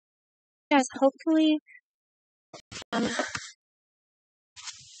Guys, um,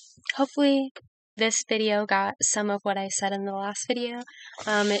 hopefully this video got some of what I said in the last video.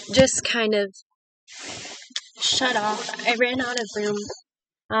 It just kind of shut off. I ran out of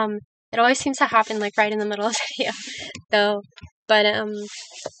room. It always seems to happen like right in the middle of the video, though. But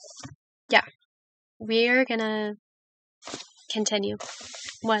yeah, we're gonna continue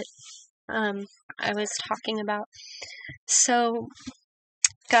what I was talking about. So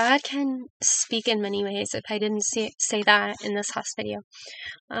God can speak in many ways. If I didn't say that in this last video,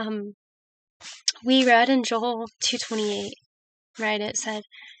 we read in Joel 2:28, right? It said,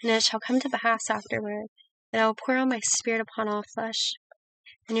 "And it shall come to pass afterward that I will pour out my spirit upon all flesh,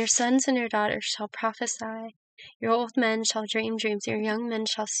 and your sons and your daughters shall prophesy. Your old men shall dream dreams, your young men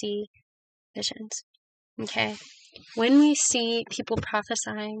shall see visions." Okay, when we see people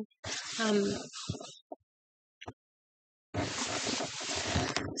prophesying,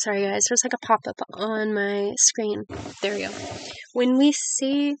 sorry guys, there's like a pop-up on my screen. There we go. When we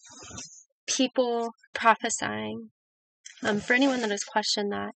see people prophesying, for anyone that has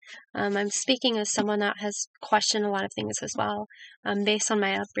questioned that, I'm speaking as someone that has questioned a lot of things as well, based on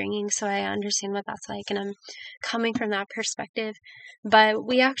my upbringing, so I understand what that's like, and I'm coming from that perspective. But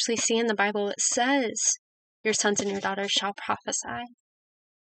we actually see in the Bible, it says, your sons and your daughters shall prophesy.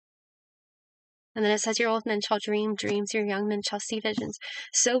 And then it says, your old men shall dream dreams, your young men shall see visions.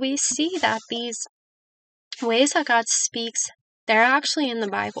 So we see that these ways that God speaks, they're actually in the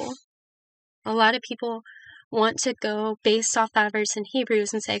Bible. A lot of people want to go based off that verse in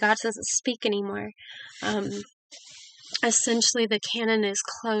Hebrews and say God doesn't speak anymore. Essentially, the canon is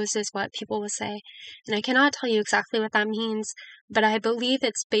closed, is what people will say. And I cannot tell you exactly what that means, but I believe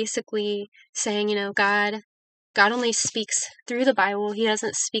it's basically saying, God only speaks through the Bible. He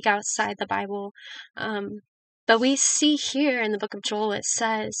doesn't speak outside the Bible. But we see here in the book of Joel, it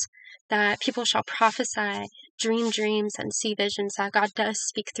says that people shall prophesy, dream dreams, and see visions, that God does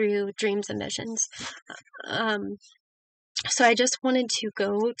speak through dreams and visions. So I just wanted to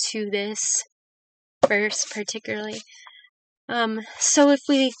go to this verse particularly. So if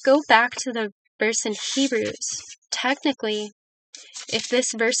we go back to the verse in Hebrews, technically, if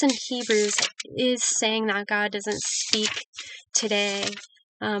this verse in Hebrews is saying that God doesn't speak today,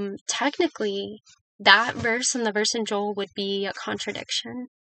 technically, that verse and the verse in Joel would be a contradiction.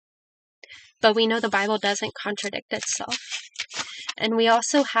 But we know the Bible doesn't contradict itself. And we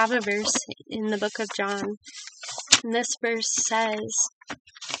also have a verse in the book of John. And this verse says,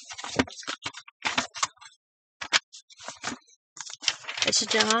 it's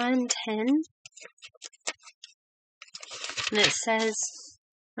John 10. And it says,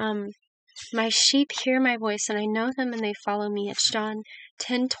 my sheep hear my voice, and I know them, and they follow me. It's John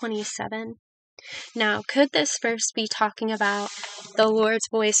 10:27. Now, could this verse be talking about the Lord's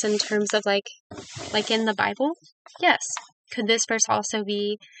voice in terms of like in the Bible? Yes. Could this verse also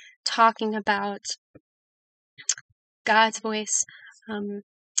be talking about God's voice,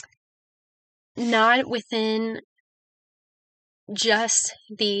 not within just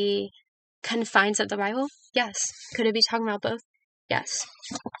the confines of the Bible? Yes. Could it be talking about both? Yes.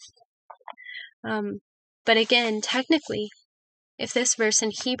 But again, technically, if this verse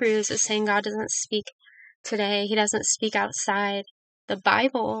in Hebrews is saying God doesn't speak today, he doesn't speak outside the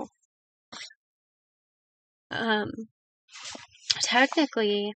Bible,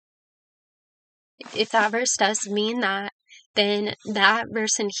 technically, if that verse does mean that, then that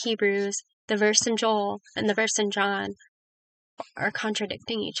verse in Hebrews, the verse in Joel, and the verse in John are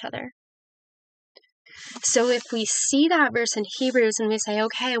contradicting each other. So if we see that verse in Hebrews and we say,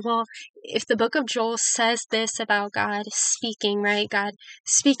 okay, well, if the book of Joel says this about God speaking, right? God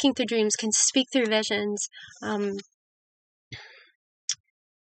speaking through dreams, can speak through visions,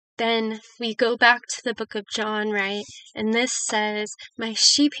 then we go back to the book of John, right? And this says, my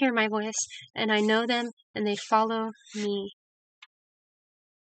sheep hear my voice, and I know them, and they follow me.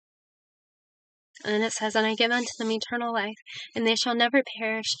 And then it says, and I give unto them eternal life, and they shall never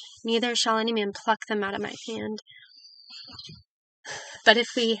perish, neither shall any man pluck them out of my hand. But if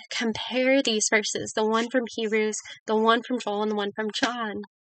we compare these verses, the one from Hebrews, the one from Joel, and the one from John,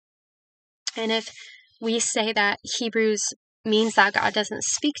 and if we say that Hebrews means that God doesn't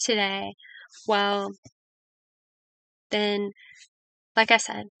speak today, well, then, like I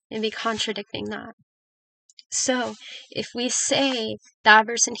said, it'd be contradicting that. So, if we say that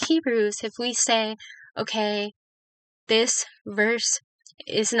verse in Hebrews, if we say, okay, this verse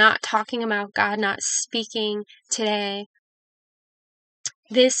is not talking about God not speaking today,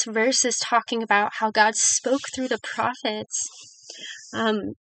 this verse is talking about how God spoke through the prophets,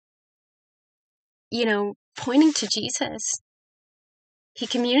 pointing to Jesus. He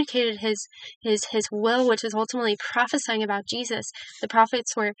communicated his will, which is ultimately prophesying about Jesus. The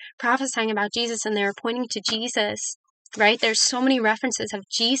prophets were prophesying about Jesus, and they were pointing to Jesus, right? There's so many references of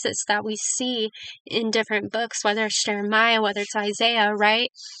Jesus that we see in different books, whether it's Jeremiah, whether it's Isaiah,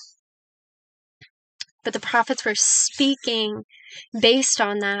 right? But the prophets were speaking based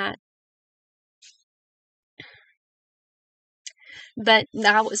on that. But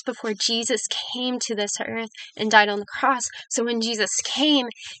that was before Jesus came to this earth and died on the cross. So when Jesus came,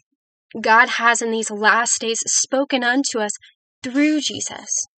 God has in these last days spoken unto us through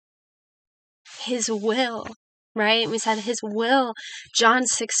Jesus. His will, right? We said his will, John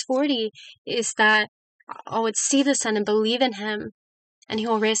 6:40, is that all would see the Son and believe in him, and he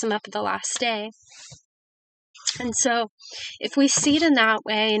will raise him up at the last day. And so if we see it in that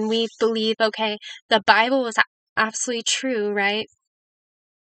way and we believe, okay, the Bible is absolutely true, right?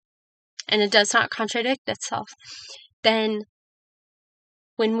 And it does not contradict itself, then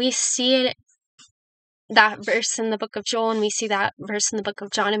when we see it, that verse in the book of Joel, and we see that verse in the book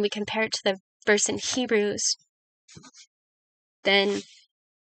of John, and we compare it to the verse in Hebrews, then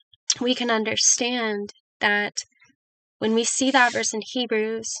we can understand that when we see that verse in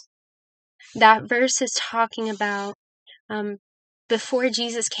Hebrews, that verse is talking about before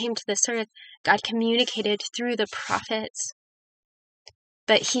Jesus came to this earth, God communicated through the prophets.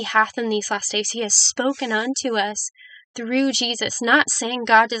 But he hath in these last days, he has spoken unto us through Jesus, not saying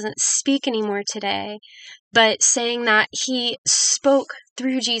God doesn't speak anymore today, but saying that he spoke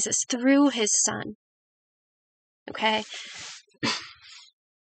through Jesus, through his Son. Okay?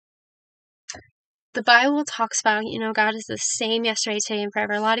 The Bible talks about, God is the same yesterday, today, and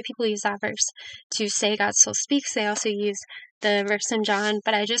forever. A lot of people use that verse to say God still speaks. They also use the verse in John,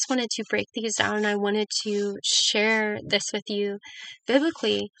 but I just wanted to break these down, and I wanted to share this with you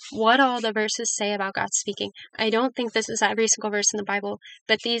biblically, what all the verses say about God speaking. I don't think this is every single verse in the Bible,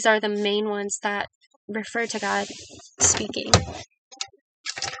 but these are the main ones that refer to God speaking.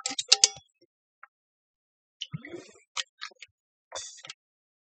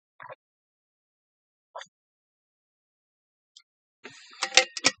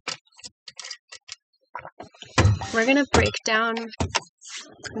 We're going to break down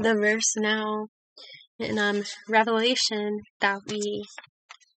the verse now in Revelation that we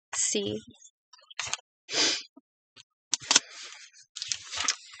see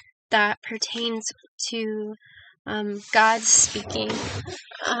that pertains to God speaking,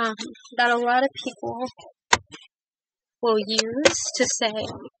 that a lot of people will use to say,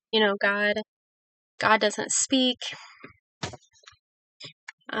 God doesn't speak.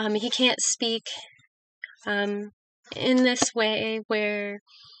 He can't speak in this way where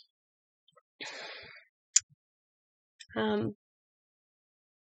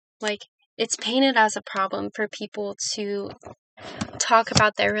it's painted as a problem for people to talk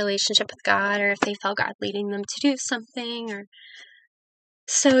about their relationship with God, or if they felt God leading them to do something, or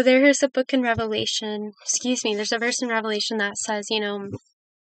so there's a book in Revelation, there's a verse in Revelation that says,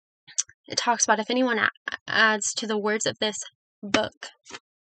 it talks about if anyone adds to the words of this book,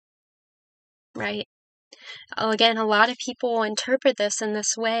 right? Again, a lot of people interpret this in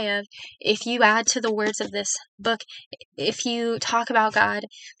this way of, if you add to the words of this book, if you talk about God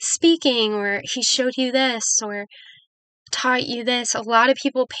speaking, or he showed you this, or taught you this, a lot of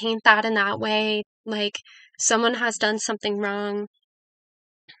people paint that in that way, like someone has done something wrong,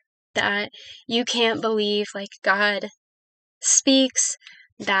 that you can't believe, like, God speaks,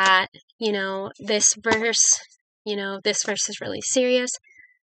 that, this verse is really serious.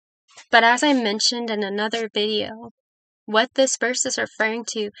 But as I mentioned in another video, what this verse is referring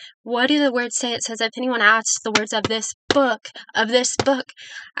to, what do the words say? It says, if anyone adds to the words of this book,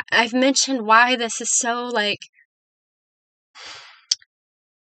 I've mentioned why this is so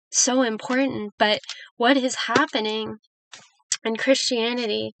important, but what is happening in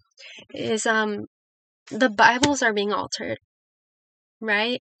Christianity is the Bibles are being altered,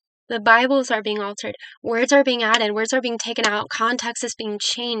 right? The Bibles are being altered. Words are being added. Words are being taken out. Context is being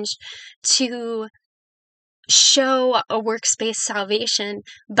changed to show a works-based salvation.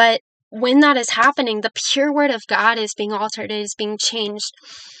 But when that is happening, the pure word of God is being altered. It is being changed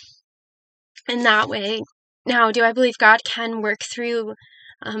in that way. Now, do I believe God can work through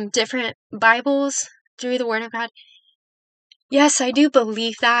different Bibles, through the word of God? Yes, I do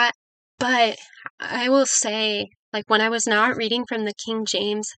believe that. But I will say, when I was not reading from the King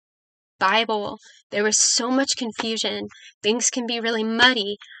James Bible, there was so much confusion. Things can be really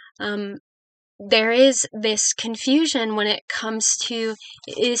muddy. There is this confusion when it comes to,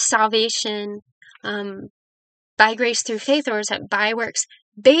 is salvation by grace through faith, or is it by works?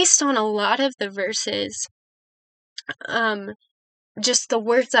 Based on a lot of the verses just the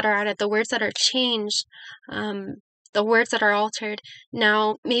words that are added, the words that are changed, the words that are altered.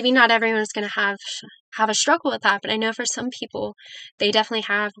 Now, maybe not everyone is going to have a struggle with that, but I know for some people, they definitely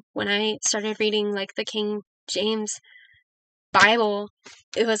have. When I started reading like the King James Bible,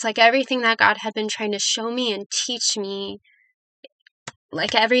 it was like everything that God had been trying to show me and teach me,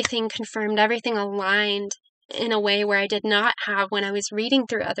 like everything confirmed, everything aligned in a way where I did not have when I was reading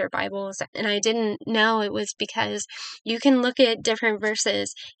through other Bibles, and I didn't know it was because you can look at different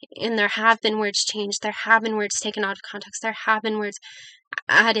verses and there have been words changed, there have been words taken out of context, there have been words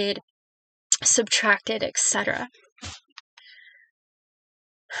added, subtracted, etc.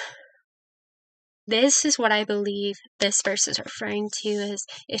 This is what I believe this verse is referring to, is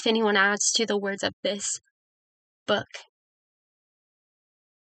if anyone adds to the words of this book.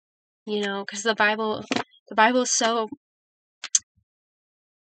 Because the Bible is so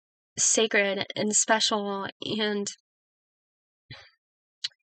sacred and special, and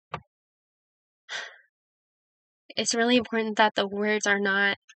it's really important that the words are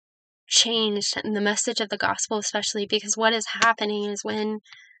not changed in the message of the gospel, especially because what is happening is when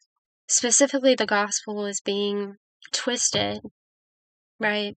specifically the gospel is being twisted,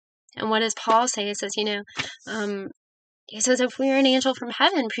 right? And what does Paul say? He says, he says, if we are an angel from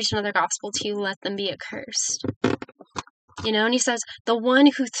heaven preach another gospel to you, let them be accursed. And he says, the one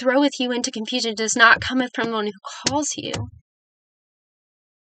who throweth you into confusion does not cometh from the one who calls you.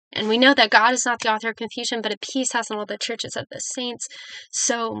 And we know that God is not the author of confusion, but a peace has in all the churches of the saints.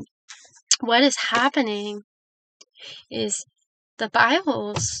 So what is happening is the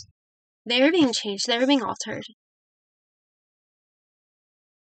Bibles, they're being changed, they're being altered.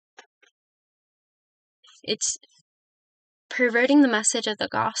 It's perverting the message of the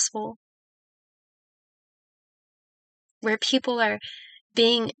gospel, where people are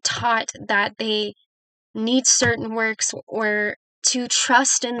being taught that they need certain works or to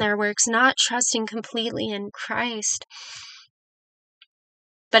trust in their works, not trusting completely in Christ.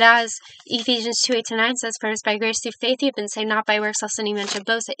 But as Ephesians 2:8-9 says, for it is by grace through faith you have been saved, not by works, lest any man should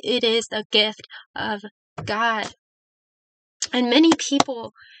boast. It is the gift of God. And many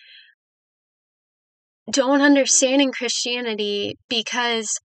people don't understand in Christianity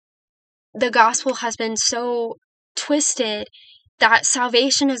because the gospel has been so twisted that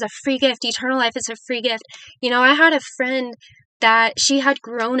salvation is a free gift, eternal life is a free gift. I had a friend that she had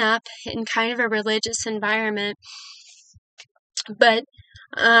grown up in kind of a religious environment, but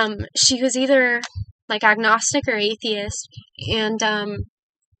she was either like agnostic or atheist, and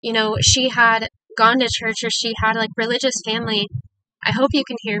she had gone to church, or she had like religious family. I hope you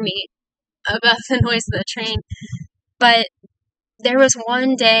can hear me above the noise of the train. But there was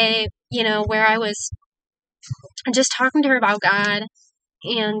one day, where I was just talking to her about God,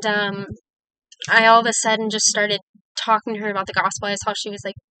 and I all of a sudden just started talking to her about the gospel. I saw she was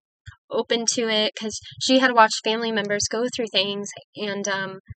like open to it because she had watched family members go through things, and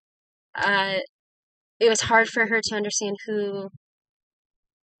it was hard for her to understand who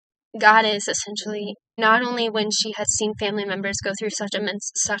God is, essentially. Not only when she had seen family members go through such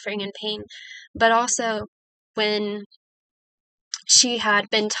immense suffering and pain, but also when she had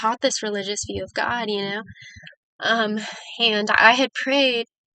been taught this religious view of God, and I had prayed,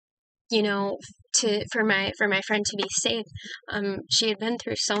 for my friend to be safe. She had been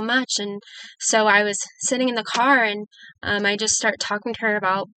through so much, and so I was sitting in the car, and I just start talking to her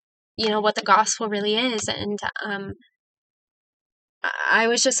about, what the gospel really is, and I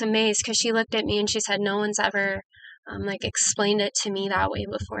was just amazed because she looked at me and she said, no one's ever explained it to me that way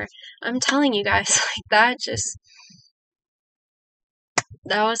before. I'm telling you guys, that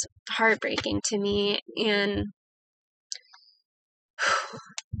was heartbreaking to me. And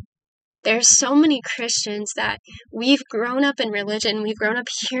there's so many Christians that we've grown up in religion, we've grown up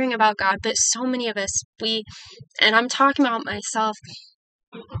hearing about God, but so many of us, and I'm talking about myself,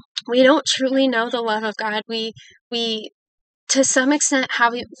 we don't truly know the love of God. We to some extent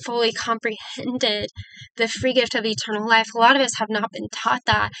haven't fully comprehended the free gift of eternal life. A lot of us have not been taught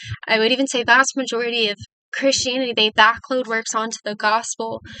that. I would even say vast majority of Christianity, they backload works onto the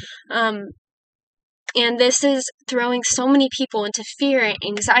gospel. And this is throwing so many people into fear,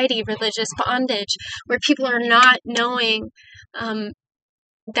 anxiety, religious bondage, where people are not knowing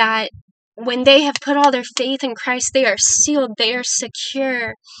that when they have put all their faith in Christ, they are sealed, they are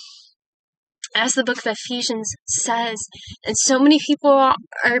secure, as the book of Ephesians says. And so many people are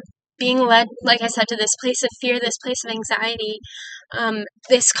being led, like I said, to this place of fear, this place of anxiety,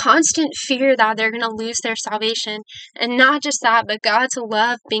 this constant fear that they're going to lose their salvation. And not just that, but God's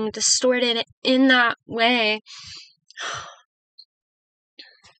love being distorted in that way.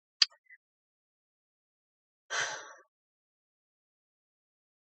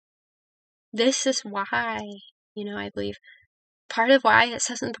 this is why, I believe part of why it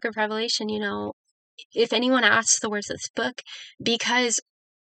says in the book of Revelation, if anyone asks the words of this book, because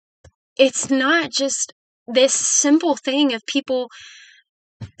it's not just this simple thing of people.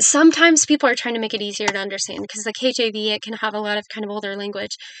 Sometimes people are trying to make it easier to understand because the KJV, it can have a lot of kind of older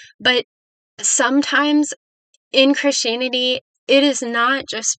language, but sometimes in Christianity, it is not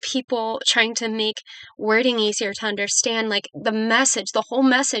just people trying to make wording easier to understand. Like the whole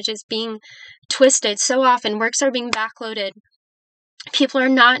message is being twisted so often. Works are being backloaded. People are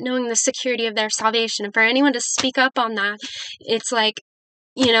not knowing the security of their salvation. And for anyone to speak up on that, it's like,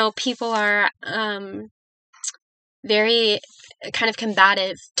 people are very kind of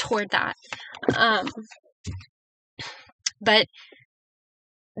combative toward that. But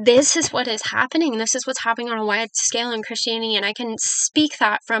this is what is happening. This is what's happening on a wide scale in Christianity, and I can speak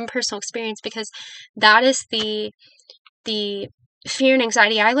that from personal experience because that is the fear and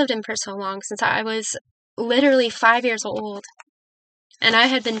anxiety I lived in for so long, since I was literally 5 years old. And I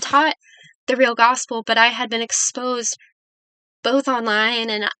had been taught the real gospel, but I had been exposed both online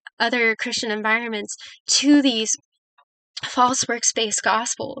and other Christian environments to these false works-based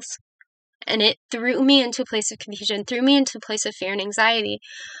gospels. And it threw me into a place of confusion, threw me into a place of fear and anxiety,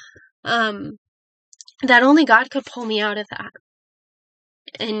 that only God could pull me out of that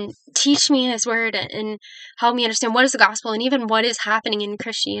and teach me His Word and help me understand what is the gospel and even what is happening in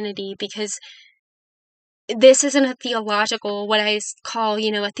Christianity, because this isn't a theological, what I call,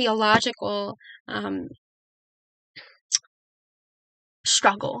 a theological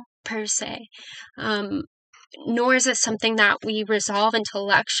struggle per se. Nor is it something that we resolve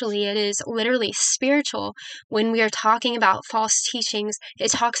intellectually. It is literally spiritual. When we are talking about false teachings,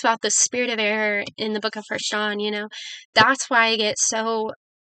 it talks about the spirit of error in the book of 1 John, That's why I get so,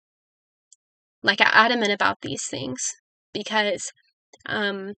 adamant about these things. Because,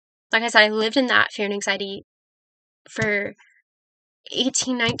 like I said, I lived in that fear and anxiety for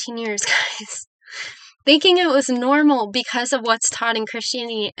 18, 19 years, guys. Thinking it was normal because of what's taught in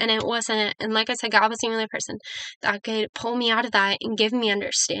Christianity, and it wasn't. And like I said, God was the only person that could pull me out of that and give me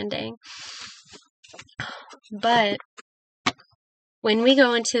understanding. But when we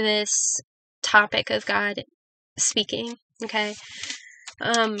go into this topic of God speaking, okay,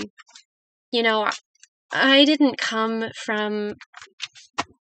 I didn't come from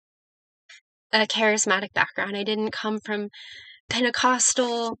a charismatic background. I didn't come from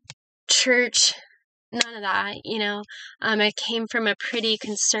Pentecostal church. None of that, I came from a pretty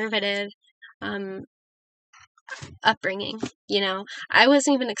conservative upbringing, I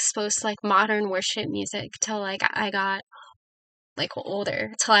wasn't even exposed to modern worship music till I got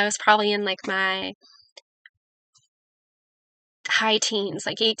older, till I was probably in my high teens,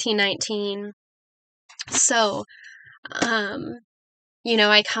 18, 19. So,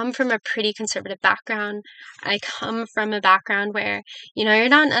 I come from a pretty conservative background. I come from a background where, you're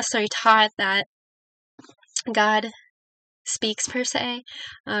not necessarily taught that God speaks per se,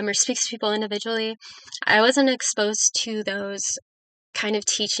 or speaks to people individually. I wasn't exposed to those kind of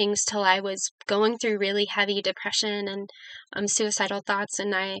teachings till I was going through really heavy depression and suicidal thoughts,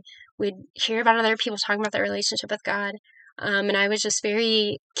 and I would hear about other people talking about their relationship with God, and I was just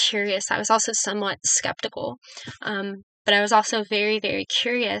very curious. I was also somewhat skeptical, but I was also very, very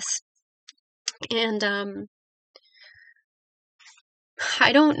curious, and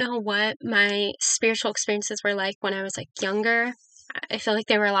I don't know what my spiritual experiences were like when I was younger. I feel like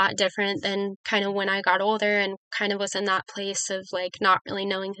they were a lot different than kind of when I got older and kind of was in that place of not really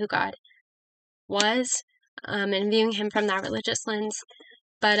knowing who God was, and viewing Him from that religious lens.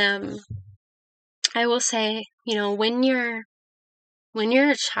 But I will say, when you're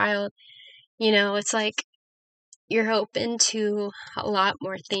a child, it's you're open to a lot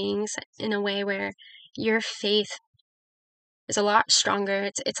more things in a way where your faith is a lot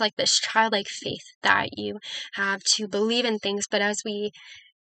stronger. It's like this childlike faith that you have to believe in things, but as we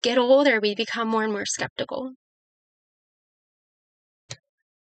get older, we become more and more skeptical.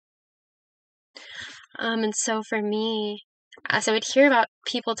 And so for me, as I would hear about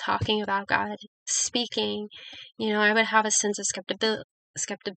people talking about God, speaking, I would have a sense of skepticism.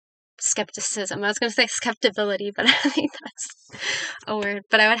 I was going to say skeptability, but I don't think that's a word.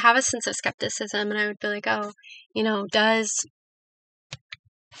 But I would have a sense of skepticism, and I would be like, oh,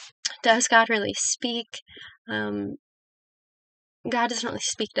 does God really speak? God doesn't really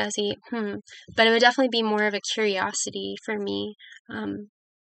speak, does He? But it would definitely be more of a curiosity for me.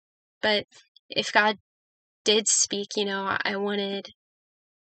 But if God did speak, I wanted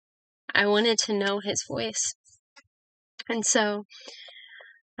to know His voice. And so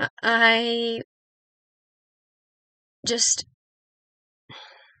I just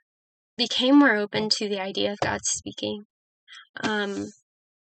became more open to the idea of God speaking.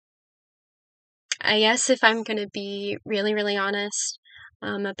 I guess if I'm going to be really, really honest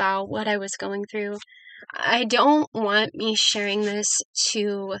about what I was going through, I don't want me sharing this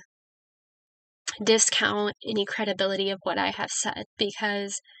to discount any credibility of what I have said,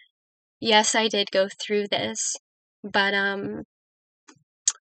 because yes, I did go through this, but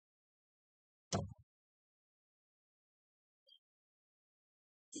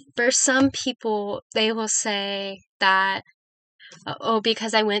for some people, they will say that, oh,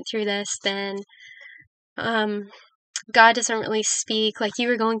 because I went through this, then God doesn't really speak, like you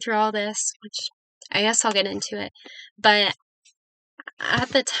were going through all this, which I guess I'll get into it. But at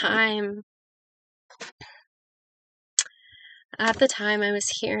the time I was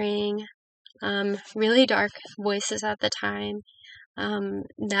hearing really dark voices at the time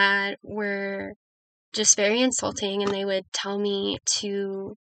that were just very insulting, and they would tell me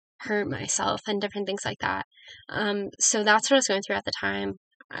to hurt myself and different things like that. So that's what I was going through at the time.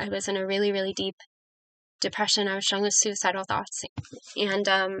 I was in a really, really deep depression. I was struggling with suicidal thoughts, and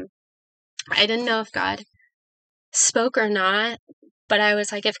I didn't know if God spoke or not, but I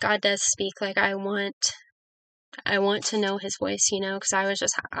was like, if God does speak, like I want to know his voice, because I was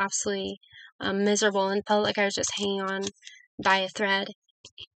just absolutely miserable and felt like I was just hanging on by a thread.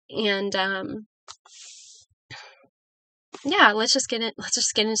 And yeah, let's just get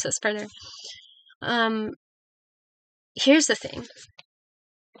into this further. Here's the thing.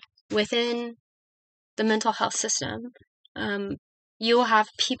 Within the mental health system, you will have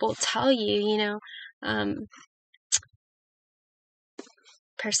people tell you,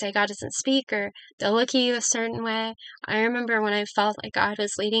 per se, God doesn't speak, or they'll look at you a certain way. I remember when I felt like God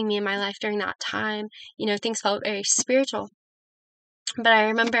was leading me in my life during that time, things felt very spiritual. But I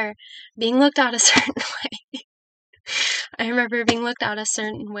remember being looked at a certain way. I remember being looked at a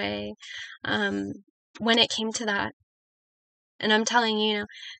certain way when it came to that. And I'm telling you,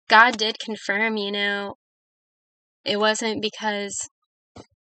 God did confirm, it wasn't because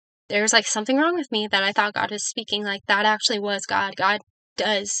there was like something wrong with me that I thought God was speaking. Like that actually was God. God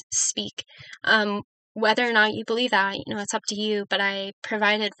does speak. Whether or not you believe that, it's up to you, but I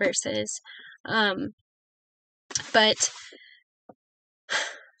provided verses. But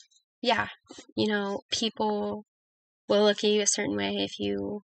yeah, people will look at you a certain way if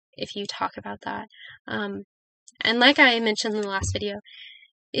you talk about that. And like I mentioned in the last video,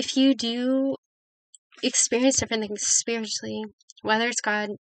 if you do experience different things spiritually, whether it's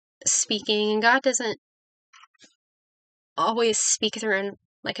God speaking, and God doesn't always speak through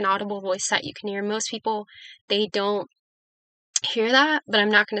like an audible voice that you can hear. Most people, they don't hear that, but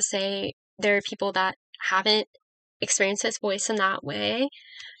I'm not going to say there are people that haven't experienced his voice in that way.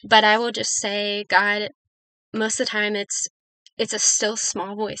 But I will just say God, most of the time, it's a still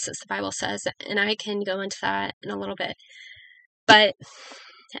small voice, as the Bible says, and I can go into that in a little bit. But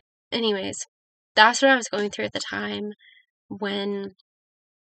anyways, that's what I was going through at the time when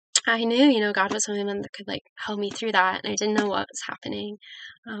I knew, God was the only one that could like help me through that, and I didn't know what was happening.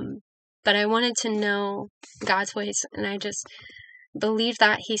 But I wanted to know God's voice, and I just believed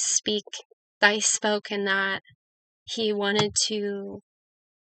that He spoke, and that He wanted to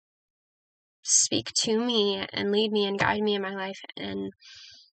speak to me and lead me and guide me in my life. And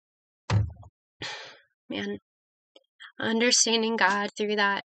man, understanding God through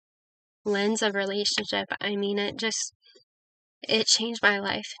that lens of relationship, I mean, it changed my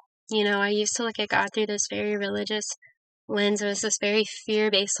life. I used to look at God through this very religious lens. It was this very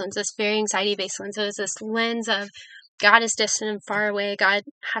fear-based lens, this very anxiety-based lens. It was this lens of God is distant and far away. God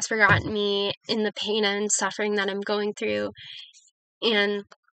has forgotten me in the pain and suffering that I'm going through. And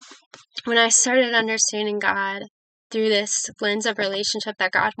when I started understanding God through this lens of relationship,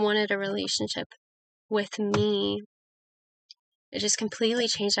 that God wanted a relationship with me, it just completely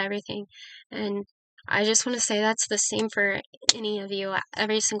changed everything. And I just want to say that's the same for any of you,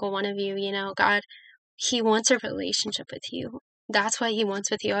 every single one of you. God, He wants a relationship with you. That's what He wants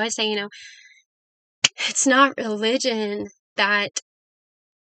with you. I always say, it's not religion that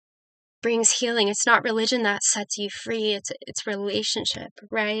brings healing. It's not religion that sets you free. It's relationship,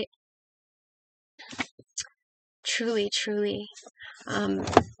 right? Truly, truly.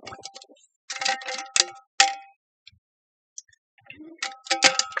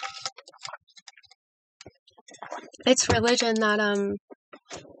 It's religion that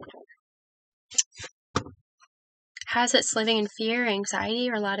has us living in fear, anxiety,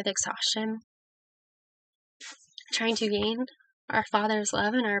 or a lot of exhaustion, trying to gain our Father's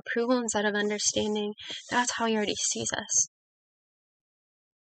love and our approval instead of understanding that's how He already sees us.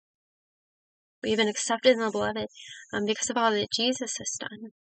 We've been accepted in the Beloved because of all that Jesus has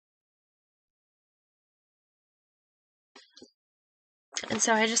done. And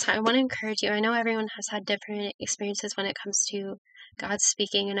so I want to encourage you. I know everyone has had different experiences when it comes to God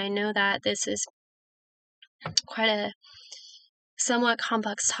speaking, and I know that this is quite a somewhat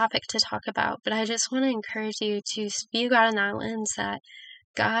complex topic to talk about, but I just want to encourage you to view God in that lens, that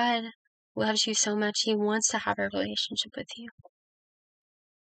God loves you so much. He wants to have a relationship with you,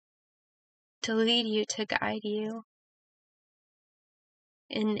 to lead you, to guide you,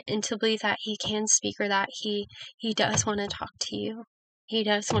 and to believe that He can speak, or that He does want to talk to you. He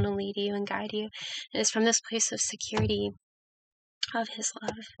does want to lead you and guide you. And it's from this place of security of His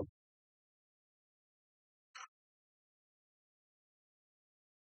love.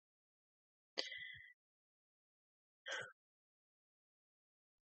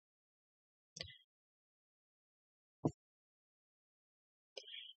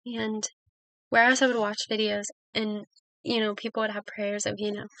 And whereas I would watch videos and, people would have prayers of,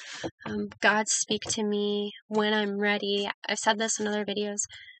 God speak to me when I'm ready. I've said this in other videos,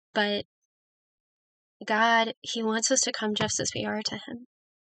 but God, He wants us to come just as we are to Him.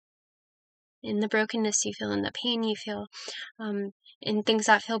 In the brokenness you feel, in the pain you feel, in things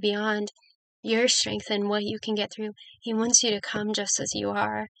that feel beyond your strength and what you can get through, He wants you to come just as you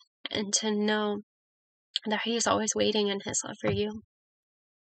are, and to know that He's always waiting in His love for you,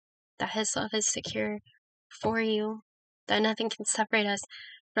 that His love is secure for you, that nothing can separate us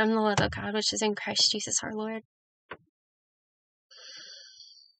from the love of God, which is in Christ Jesus our Lord.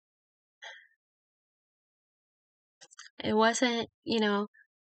 It wasn't,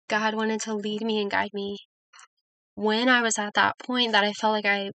 God wanted to lead me and guide me when I was at that point that I felt like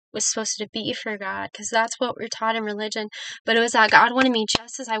I was supposed to be for God, because that's what we're taught in religion. But it was that God wanted me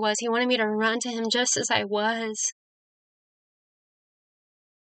just as I was. He wanted me to run to Him just as I was,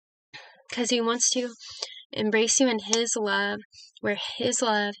 because He wants to embrace you in His love, where His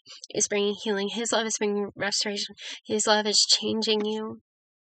love is bringing healing, His love is bringing restoration, His love is changing you.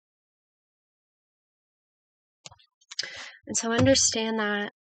 And so understand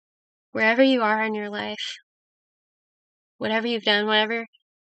that wherever you are in your life, whatever you've done, whatever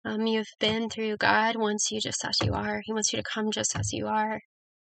you've been through, God wants you just as you are. He wants you to come just as you are.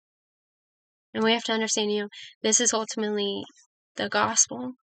 And we have to understand, this is ultimately the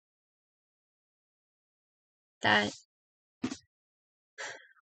gospel, that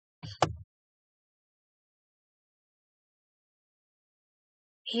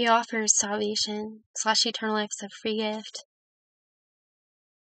He offers salvation / eternal life as a free gift.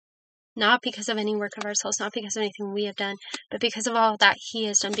 Not because of any work of ourselves, not because of anything we have done, but because of all that He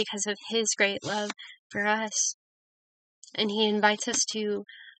has done, because of His great love for us. And He invites us to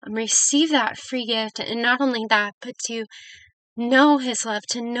receive that free gift, and not only that, but to know His love,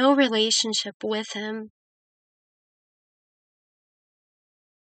 to know relationship with Him.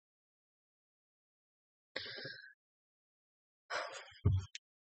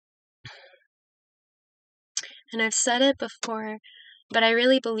 And I've said it before, but I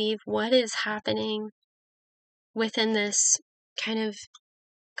really believe what is happening within this kind of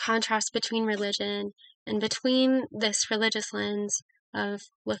contrast between religion and between this religious lens of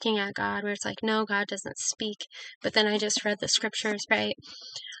looking at God, where it's like, no, God doesn't speak, but then I just read the scriptures, right?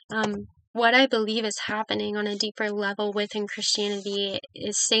 What I believe is happening on a deeper level within Christianity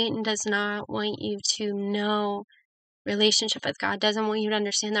is Satan does not want you to know relationship with God, doesn't want you to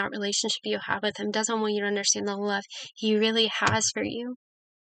understand that relationship you have with Him, doesn't want you to understand the love He really has for you,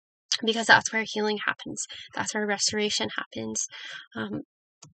 because that's where healing happens, that's where restoration happens.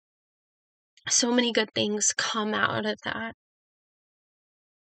 So many good things come out of that.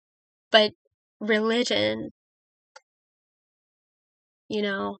 But religion,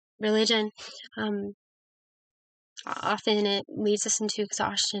 often it leads us into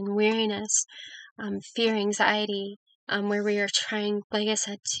exhaustion, weariness, fear, anxiety, where we are trying, like I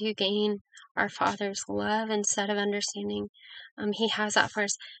said, to gain our Father's love instead of understanding He has that for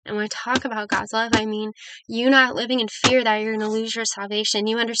us. And when I talk about God's love, I mean you not living in fear that you're going to lose your salvation,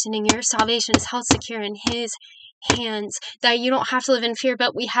 you understanding your salvation is held secure in His hands, that you don't have to live in fear,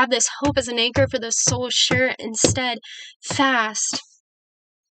 but we have this hope as an anchor for the soul, sure and steadfast.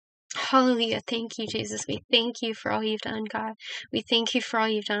 Hallelujah. Thank you, Jesus. We thank you for all you've done, God. We thank you for all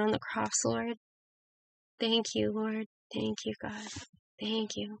you've done on the cross, Lord. Thank you, Lord. Thank you, God.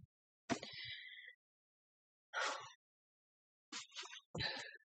 Thank you.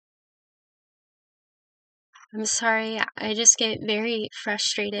 I'm sorry. I just get very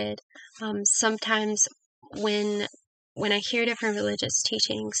frustrated sometimes when I hear different religious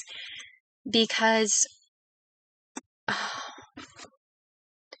teachings, because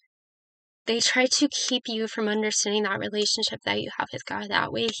they try to keep you from understanding that relationship that you have with God.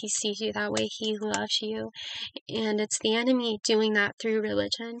 That way he sees you, that way he loves you. And it's the enemy doing that through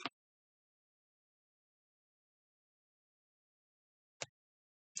religion.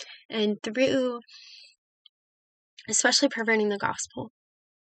 And through, especially perverting the gospel.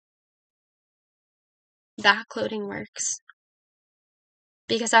 Backloading works.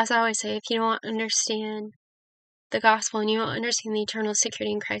 Because as I always say, if you don't understand the gospel and you don't understand the eternal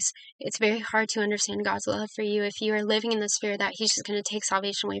security in Christ, it's very hard to understand God's love for you if you are living in the spirit that he's just going to take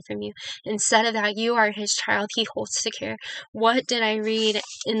salvation away from you. Instead of that, you are his child. He holds secure. What did I read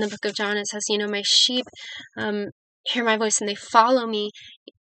in the book of John? It says, my sheep hear my voice and they follow me,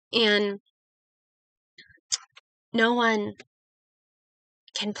 and no one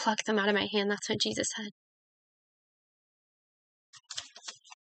can pluck them out of my hand. That's what Jesus said.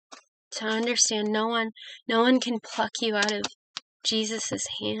 To understand, no one can pluck you out of Jesus'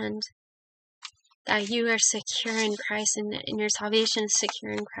 hand. That you are secure in Christ, and your salvation is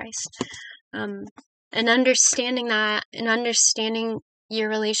secure in Christ. And understanding that, and understanding your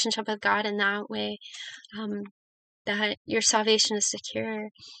relationship with God in that way, that your salvation is secure.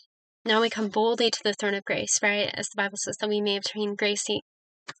 Now we come boldly to the throne of grace, right? As the Bible says, that we may obtain grace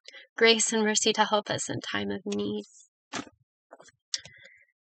and mercy to help us in time of need.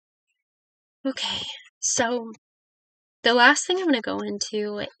 Okay, so the last thing I'm going to go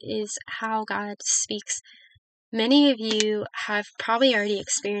into is how God speaks. Many of you have probably already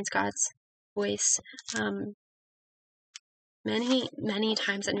experienced God's voice many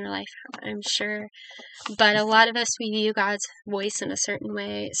times in your life, I'm sure. But a lot of us, we view God's voice in a certain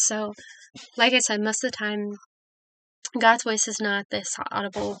way. So, like I said, most of the time, God's voice is not this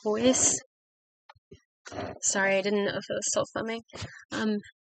audible voice. Sorry, I didn't know if it was still filming.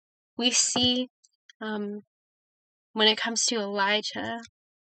 We see, when it comes to Elijah,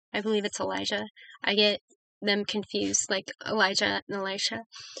 I believe it's Elijah. I get them confused, like Elijah and Elisha.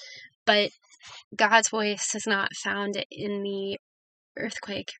 But God's voice is not found in the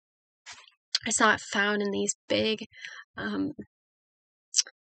earthquake. It's not found in these big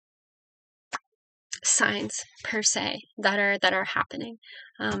signs per se that are happening.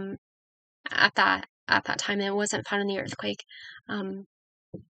 At that time, it wasn't found in the earthquake.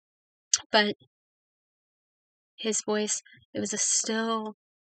 But his voice, it was a still,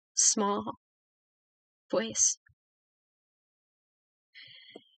 small voice.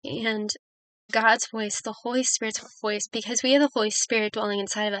 And God's voice, the Holy Spirit's voice, because we have the Holy Spirit dwelling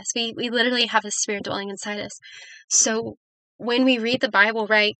inside of us. We literally have a Spirit dwelling inside us. So when we read the Bible,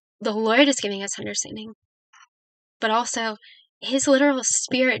 right, the Lord is giving us understanding. But also, his literal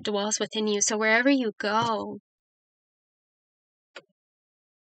Spirit dwells within you. So wherever you go,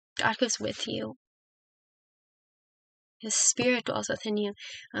 God goes with you. His Spirit dwells within you.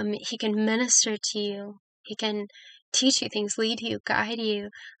 He can minister to you. He can teach you things, lead you, guide you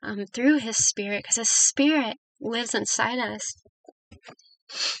through his Spirit, because his Spirit lives inside us.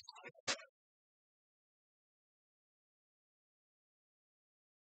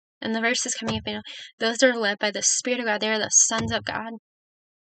 And the verse is coming up, those that are led by the Spirit of God, they are the sons of God.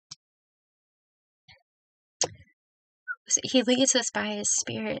 So he leads us by his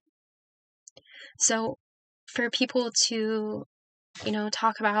Spirit. So for people to,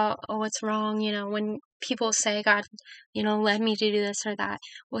 talk about, what's wrong, when people say God, led me to do this or that.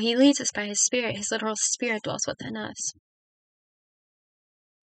 Well, he leads us by his Spirit. His literal Spirit dwells within us.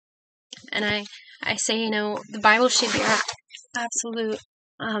 And I say, the Bible should be our absolute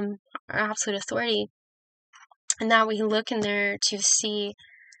authority. And that we look in there to see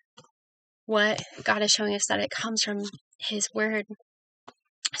what God is showing us, that it comes from his word.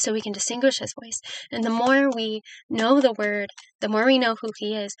 So we can distinguish his voice. And the more we know the word, the more we know who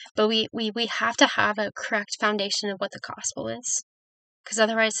he is. But we have to have a correct foundation of what the gospel is. Because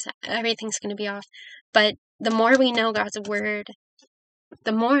otherwise, everything's going to be off. But the more we know God's word,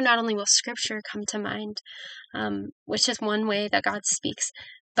 the more not only will scripture come to mind, which is one way that God speaks,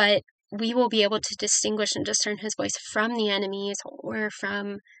 but we will be able to distinguish and discern his voice from the enemies or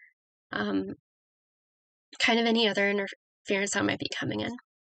from kind of any other interference that might be coming in.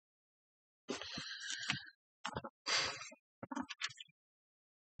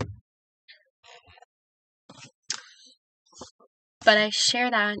 But I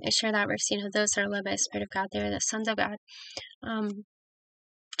share that verse, those that are led by the Spirit of God, they're the sons of God.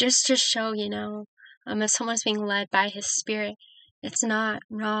 Just to show, if someone's being led by his Spirit, it's not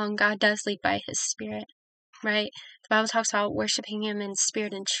wrong. God does lead by his Spirit, right? The Bible talks about worshiping him in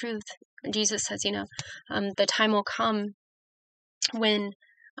spirit and truth. Jesus says, the time will come when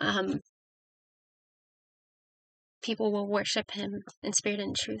people will worship him in spirit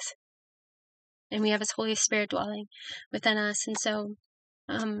and truth. and we have His Holy Spirit dwelling within us. And so,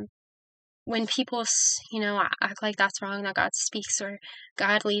 when people, act like that's wrong, that God speaks or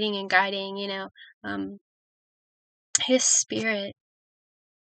God leading and guiding, His Spirit,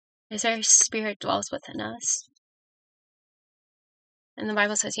 His very Spirit dwells within us. And the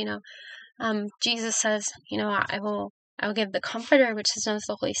Bible says, Jesus says, I will give the Comforter, which is known as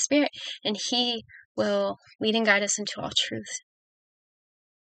the Holy Spirit, and He will lead and guide us into all truth.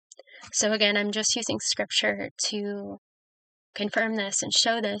 So again, I'm just using Scripture to confirm this and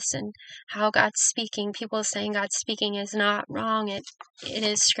show this, and how God's speaking. People saying God's speaking is not wrong. It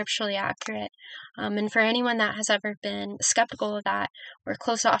is scripturally accurate. And for anyone that has ever been skeptical of that or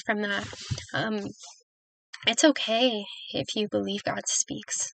closed off from that, it's okay if you believe God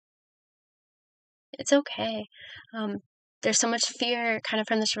speaks. It's okay. There's so much fear kind of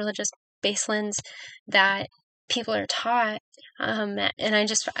from this religious baselines that people are taught, and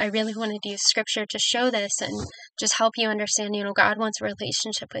I really wanted to use Scripture to show this and just help you understand, God wants a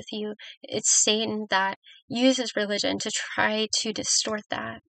relationship with you. It's Satan that uses religion to try to distort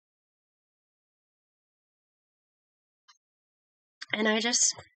that. And I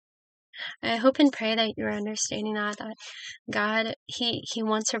hope and pray that you're understanding that God, He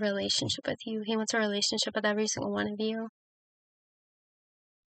wants a relationship with you. He wants a relationship with every single one of you.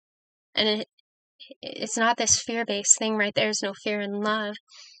 And it's not this fear-based thing, right? There's no fear in love.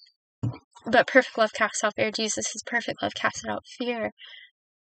 But perfect love casts out fear. Jesus' perfect love casts out fear.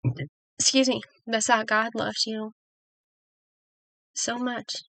 Excuse me. That's that God loves you so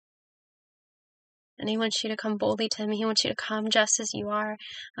much. And He wants you to come boldly to Him. He wants you to come just as you are,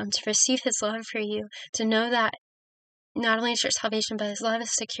 to receive His love for you, to know that not only is your salvation, but His love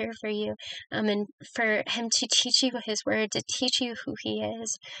is secure for you, and for Him to teach you His word, to teach you who He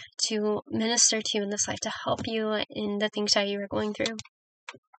is, to minister to you in this life, to help you in the things that you are going through.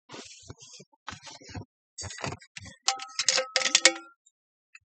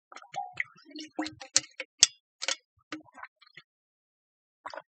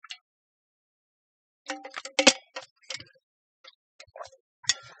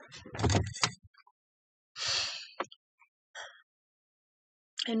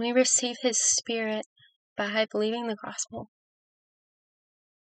 And we receive His Spirit by believing the gospel.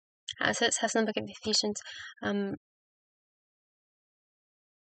 As it says in the book of Ephesians,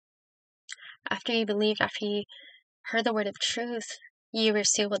 after you believed, after you heard the word of truth, you were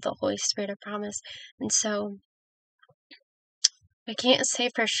sealed with the Holy Spirit of promise. And so, I can't say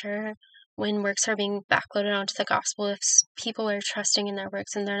for sure when works are being backloaded onto the gospel, if people are trusting in their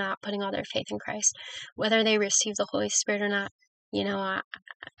works and they're not putting all their faith in Christ, whether they receive the Holy Spirit or not.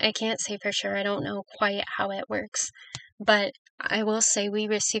 I can't say for sure. I don't know quite how it works. But I will say we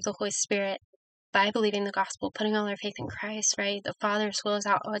receive the Holy Spirit by believing the gospel, putting all our faith in Christ, right? The Father's will is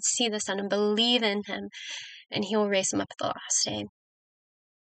out. Let's see the Son and believe in Him, and He will raise Him up at the last day.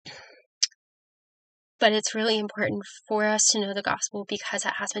 But it's really important for us to know the gospel because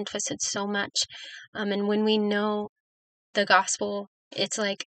it has been twisted so much. And when we know the gospel, it's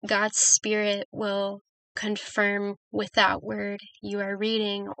like God's Spirit will confirm with that word you are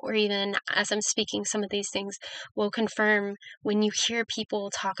reading, or even as I'm speaking some of these things, will confirm when you hear people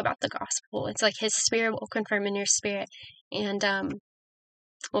talk about the gospel. It's like His Spirit will confirm in your spirit, and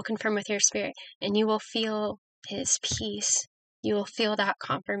will confirm with your spirit, and you will feel His peace. You will feel that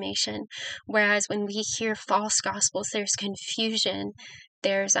confirmation. Whereas when we hear false gospels, there's confusion,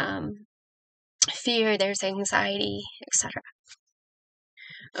 there's fear, there's anxiety, etc.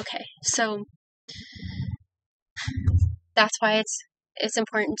 Okay, so that's why it's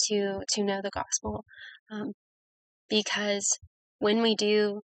important to know the gospel, because when we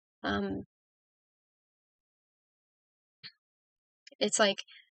do, it's like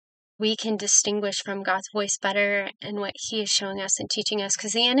we can distinguish from God's voice better and what He is showing us and teaching us,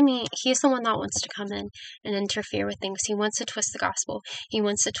 because the enemy, he's the one that wants to come in and interfere with things. He wants to twist the gospel. He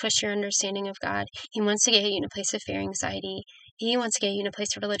wants to twist your understanding of God. He wants to get you in a place of fear, anxiety. He wants to get you in a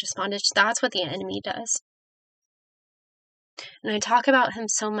place of religious bondage. That's what the enemy does. And I talk about him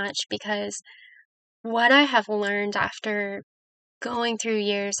so much because what I have learned after going through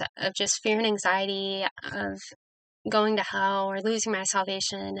years of just fear and anxiety, of going to hell or losing my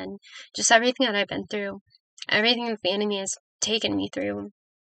salvation, and just everything that I've been through, everything that the enemy has taken me through,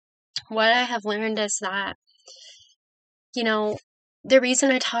 what I have learned is that, the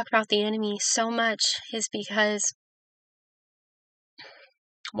reason I talk about the enemy so much is because,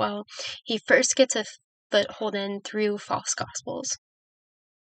 well, he first gets a foothold in through false gospels.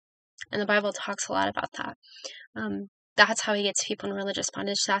 And the Bible talks a lot about that. That's how he gets people in religious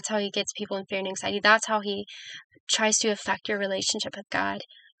bondage. That's how he gets people in fear and anxiety. That's how he tries to affect your relationship with God.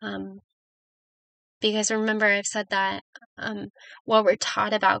 Because remember, I've said that what we're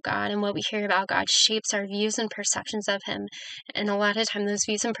taught about God and what we hear about God shapes our views and perceptions of Him. And a lot of time, those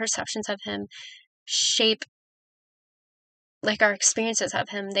views and perceptions of Him shape like our experiences of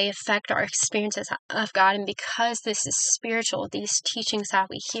Him. They affect our experiences of God. And because this is spiritual, these teachings that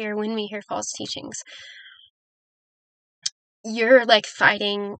we hear when we hear false teachings, you're like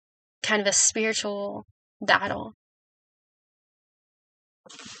fighting kind of a spiritual battle.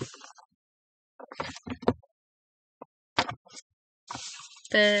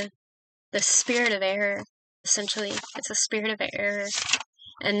 The spirit of error, essentially, it's a spirit of error,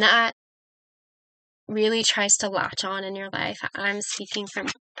 and that really tries to latch on in your life. I'm speaking from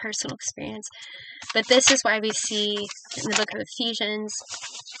personal experience, but this is why we see in the book of Ephesians,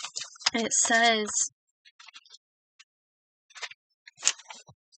 it says,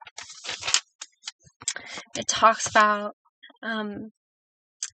 it talks about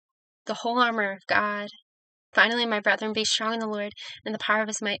the whole armor of God. Finally, my brethren, be strong in the Lord and the power of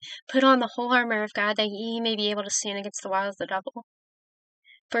His might. Put on the whole armor of God, that ye may be able to stand against the wiles of the devil.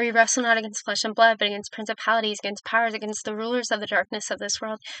 For we wrestle not against flesh and blood, but against principalities, against powers, against the rulers of the darkness of this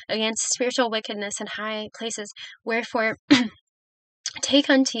world, against spiritual wickedness in high places. Wherefore, take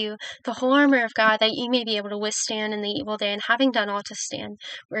unto you the whole armor of God, that ye may be able to withstand in the evil day, and having done all to stand.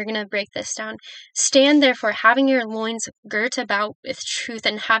 We're going to break this down. Stand therefore, having your loins girt about with truth,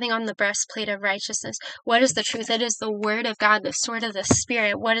 and having on the breastplate of righteousness. What is the truth? It is the word of God, the sword of the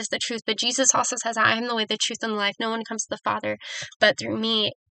Spirit. What is the truth? But Jesus also says, I am the way, the truth, and the life. No one comes to the Father but through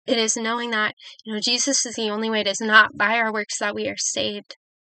me. It is knowing that, Jesus is the only way. It is not by our works that we are saved.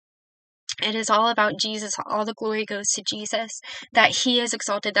 It is all about Jesus. All the glory goes to Jesus, that He is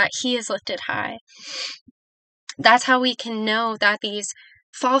exalted, that He is lifted high. That's how we can know that these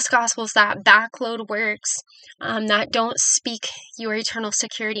false gospels that backload works, that don't speak your eternal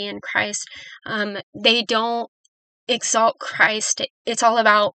security in Christ, they don't exalt Christ. It's all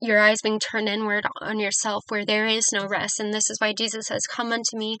about your eyes being turned inward on yourself, where there is no rest. And this is why Jesus says, come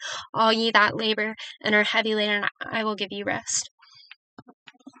unto me, all ye that labor and are heavy laden, and I will give you rest.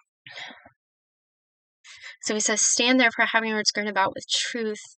 So He says, stand therefore, having your words girt about with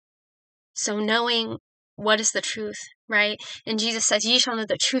truth. So knowing what is the truth, right? And Jesus says, ye shall know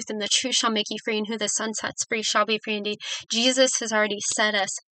the truth, and the truth shall make you free, and who the Son sets free shall be free indeed. Jesus has already set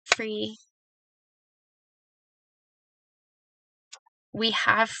us free. We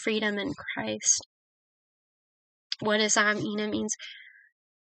have freedom in Christ. What does that mean? It means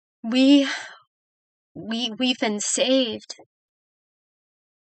we've been saved.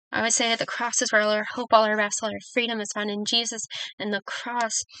 I would say that the cross is where all our hope, all our rest, all our freedom is found in Jesus and the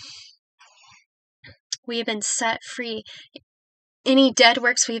cross. We have been set free. Any dead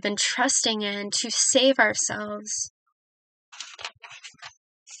works we've been trusting in to save ourselves,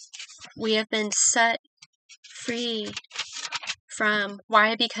 we have been set free from.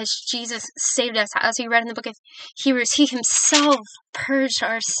 Why? Because Jesus saved us. As we read in the book of Hebrews, He Himself purged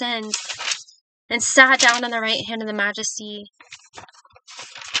our sins and sat down on the right hand of the Majesty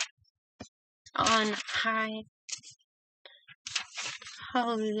on high.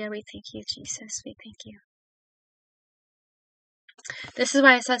 Hallelujah. We thank you, Jesus. We thank you. This is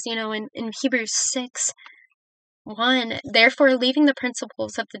why it says, in Hebrews 6:1, therefore, leaving the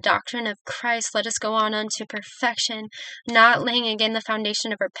principles of the doctrine of Christ, let us go on unto perfection, not laying again the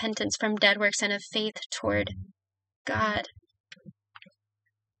foundation of repentance from dead works and of faith toward God.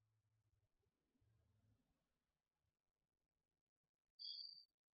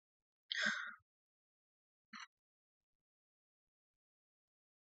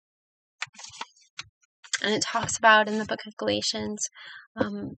 And it talks about in the book of Galatians,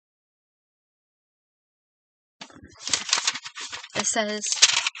 it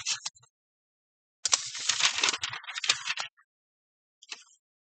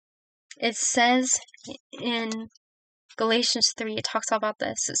says in Galatians 3, it talks all about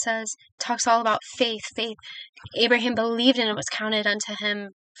this. It talks all about faith. Abraham believed and it was counted unto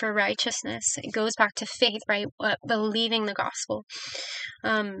him for righteousness. It goes back to faith, right? Believing the gospel.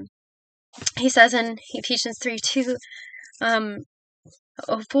 He says in Ephesians 3:2,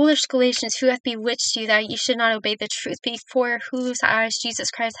 O foolish Galatians, who hath bewitched you that ye should not obey the truth, before whose eyes Jesus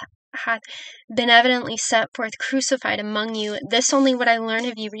Christ hath been evidently set forth crucified among you? This only would I learn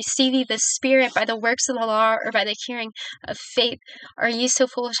of you. Receive ye the Spirit by the works of the law, or by the hearing of faith? Are ye so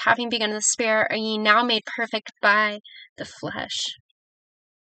foolish, having begun in the Spirit, are ye now made perfect by the flesh?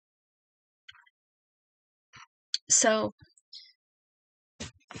 So,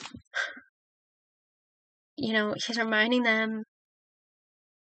 He's reminding them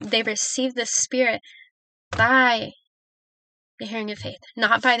they received the Spirit by the hearing of faith,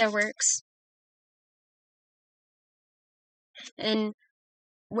 not by their works. And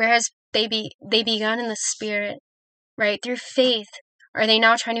whereas they begun in the Spirit, right, through faith, are they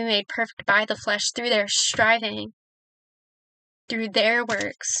now trying to be made perfect by the flesh through their striving, through their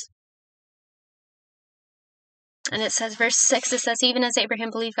works? And it says, verse 6, it says, even as Abraham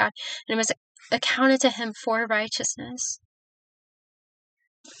believed God, and it was accounted to him for righteousness.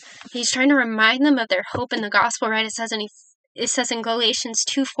 He's trying to remind them of their hope in the gospel, right? It says in Galatians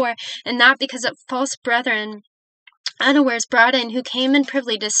 2:4, and not because of false brethren, unawares brought in, who came in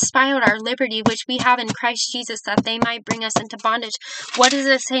privily to spy out our liberty, which we have in Christ Jesus, that they might bring us into bondage. What does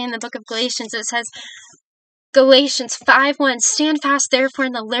it say in the book of Galatians? It says, Galatians 5:1, stand fast therefore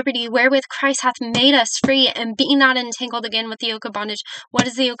in the liberty wherewith Christ hath made us free, and be not entangled again with the yoke of bondage. What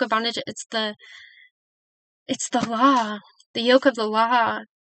is the yoke of bondage? It's the law, the yoke of the law.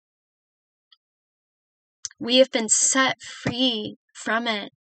 We have been set free from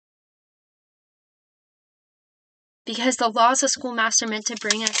it. Because the law is a schoolmaster meant to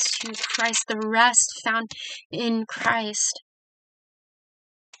bring us to Christ, the rest found in Christ.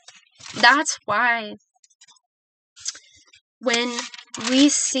 That's why when we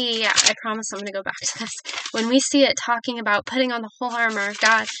see, I promise I'm going to go back to this, when we see it talking about putting on the whole armor of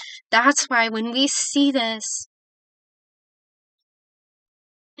God, that's why when we see this,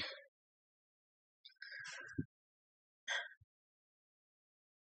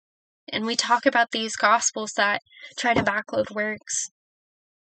 and we talk about these gospels that try to backload works,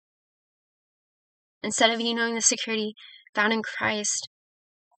 instead of you knowing the security found in Christ,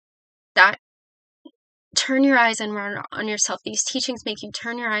 that turn your eyes inward on yourself. These teachings make you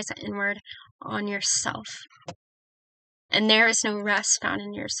turn your eyes inward on yourself. And there is no rest found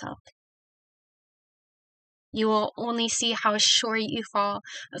in yourself. You will only see how short you fall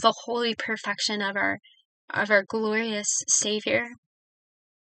of the holy perfection of our glorious Savior.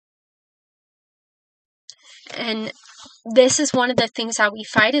 And this is one of the things that we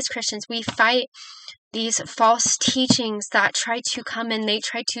fight as Christians. We fight these false teachings that try to come in. They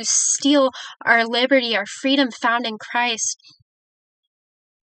try to steal our liberty, our freedom found in Christ.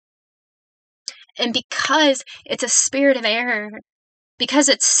 And because it's a spirit of error, because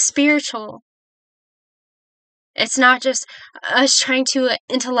it's spiritual, it's not just us trying to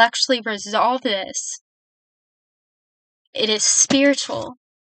intellectually resolve this. It is spiritual.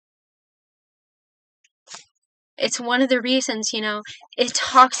 It's one of the reasons, it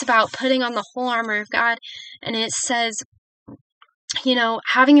talks about putting on the whole armor of God, and it says,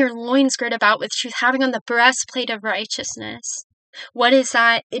 having your loins girt about with truth, having on the breastplate of righteousness. What is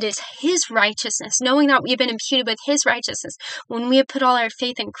that? It is His righteousness, knowing that we have been imputed with His righteousness when we have put all our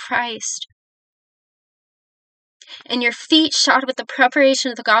faith in Christ. And your feet shod with the preparation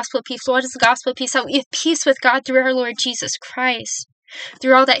of the gospel of peace. What is the gospel of peace? That we have peace with God through our Lord Jesus Christ.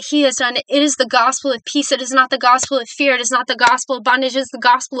 Through all that He has done, it is the gospel of peace. It is not the gospel of fear. It is not the gospel of bondage. It is the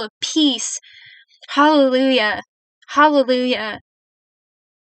gospel of peace. Hallelujah. Hallelujah.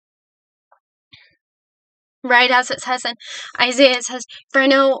 Right, as it says in Isaiah, it says,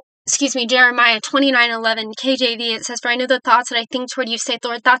 Jeremiah 29:11, KJV, it says, for I know the thoughts that I think toward you, saith the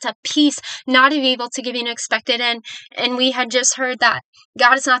Lord, thoughts of peace, not of evil, to give you an expected end. And we had just heard that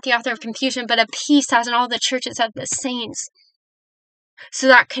God is not the author of confusion, but of peace, as in all the churches of the saints. So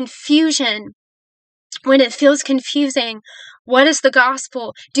that confusion, when it feels confusing, what is the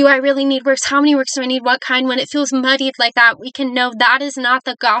gospel? Do I really need works? How many works do I need? What kind? When it feels muddied like that, we can know that is not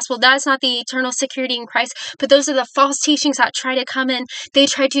the gospel. That is not the eternal security in Christ. But those are the false teachings that try to come in. They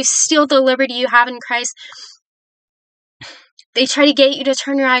try to steal the liberty you have in Christ. They try to get you to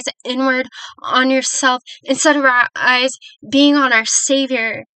turn your eyes inward on yourself instead of our eyes being on our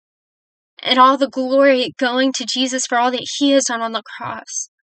Savior and all the glory going to Jesus for all that He has done on the cross.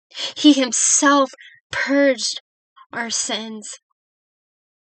 He Himself purged our sins.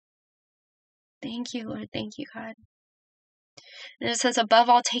 Thank you, Lord. Thank you, God. And it says, above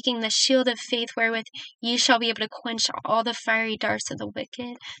all, taking the shield of faith, wherewith ye shall be able to quench all the fiery darts of the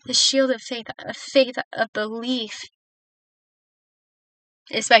wicked. The shield of faith, of belief,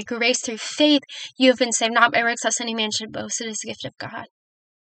 is by grace through faith you have been saved, not by works, lest any man should boast. It is the gift of God.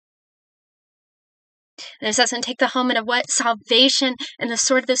 And it says, and take the helmet of what? Salvation, and the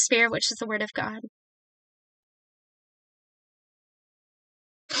sword of the Spirit, which is the word of God.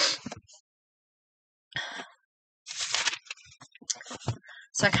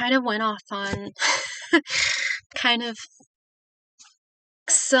 So I kind of went off on kind of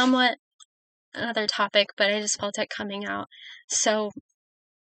somewhat another topic, but I just felt it coming out. So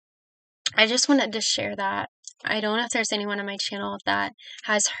I just wanted to share that. I don't know if there's anyone on my channel that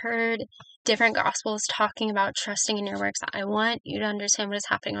has heard different gospels talking about trusting in your works. I want you to understand what is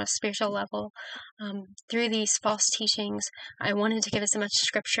happening on a spiritual level through these false teachings. I wanted to give as much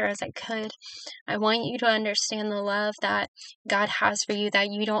scripture as I could. I want you to understand the love that God has for you,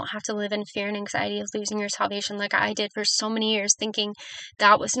 that you don't have to live in fear and anxiety of losing your salvation like I did for so many years, thinking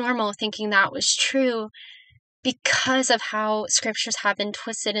that was normal, thinking that was true, because of how scriptures have been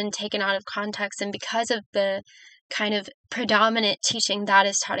twisted and taken out of context, and because of the kind of predominant teaching that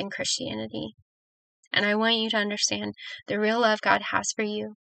is taught in Christianity. And I want you to understand the real love God has for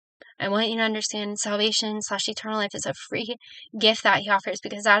you. I want you to understand salvation/eternal life is a free gift that He offers,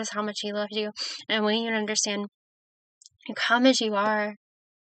 because that is how much He loves you. And I want you to understand, you come as you are,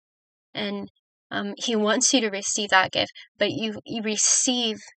 and He wants you to receive that gift, but you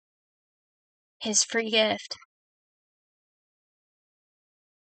receive His free gift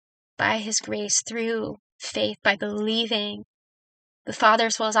by His grace through faith, by believing the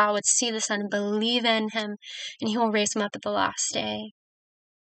Father's will is I would see the Son and believe in Him, and He will raise Him up at the last day.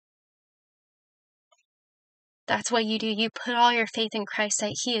 That's what you do. You put all your faith in Christ,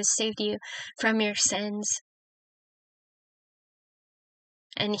 that He has saved you from your sins,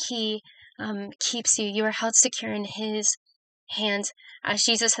 and He keeps you. You are held secure in His hands, as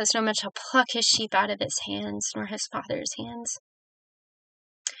Jesus has no man shall pluck His sheep out of His hands, nor His Father's hands.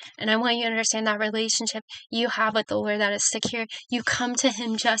 And I want you to understand that relationship you have with the Lord that is secure. You come to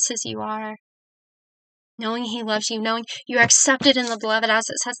Him just as you are, knowing He loves you, knowing you are accepted in the beloved, as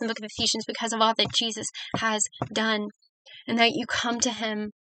it says in the book of Ephesians, because of all that Jesus has done, and that you come to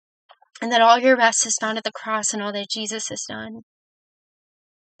Him, and that all your rest is found at the cross and all that Jesus has done.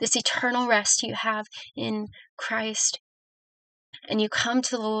 This eternal rest you have in Christ. And you come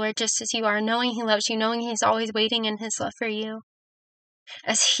to the Lord just as you are, knowing He loves you, knowing He's always waiting in His love for you,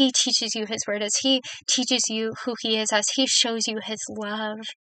 as He teaches you His word, as He teaches you who He is, as He shows you His love.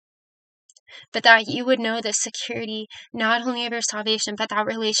 But that you would know the security, not only of your salvation, but that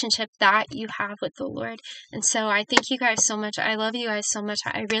relationship that you have with the Lord. And so I thank you guys so much. I love you guys so much.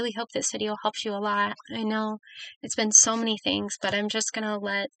 I really hope this video helps you a lot. I know it's been so many things, but I'm just going to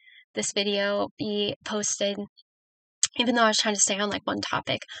let this video be posted. Even though I was trying to stay on like one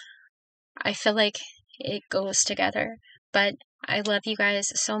topic, I feel like it goes together. But I love you guys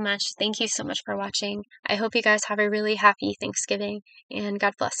so much. Thank you so much for watching. I hope you guys have a really happy Thanksgiving, and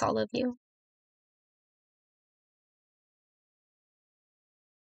God bless all of you.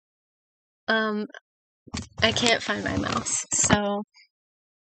 I can't find my mouse, so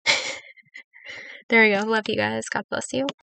there we go. Love you guys. God bless you.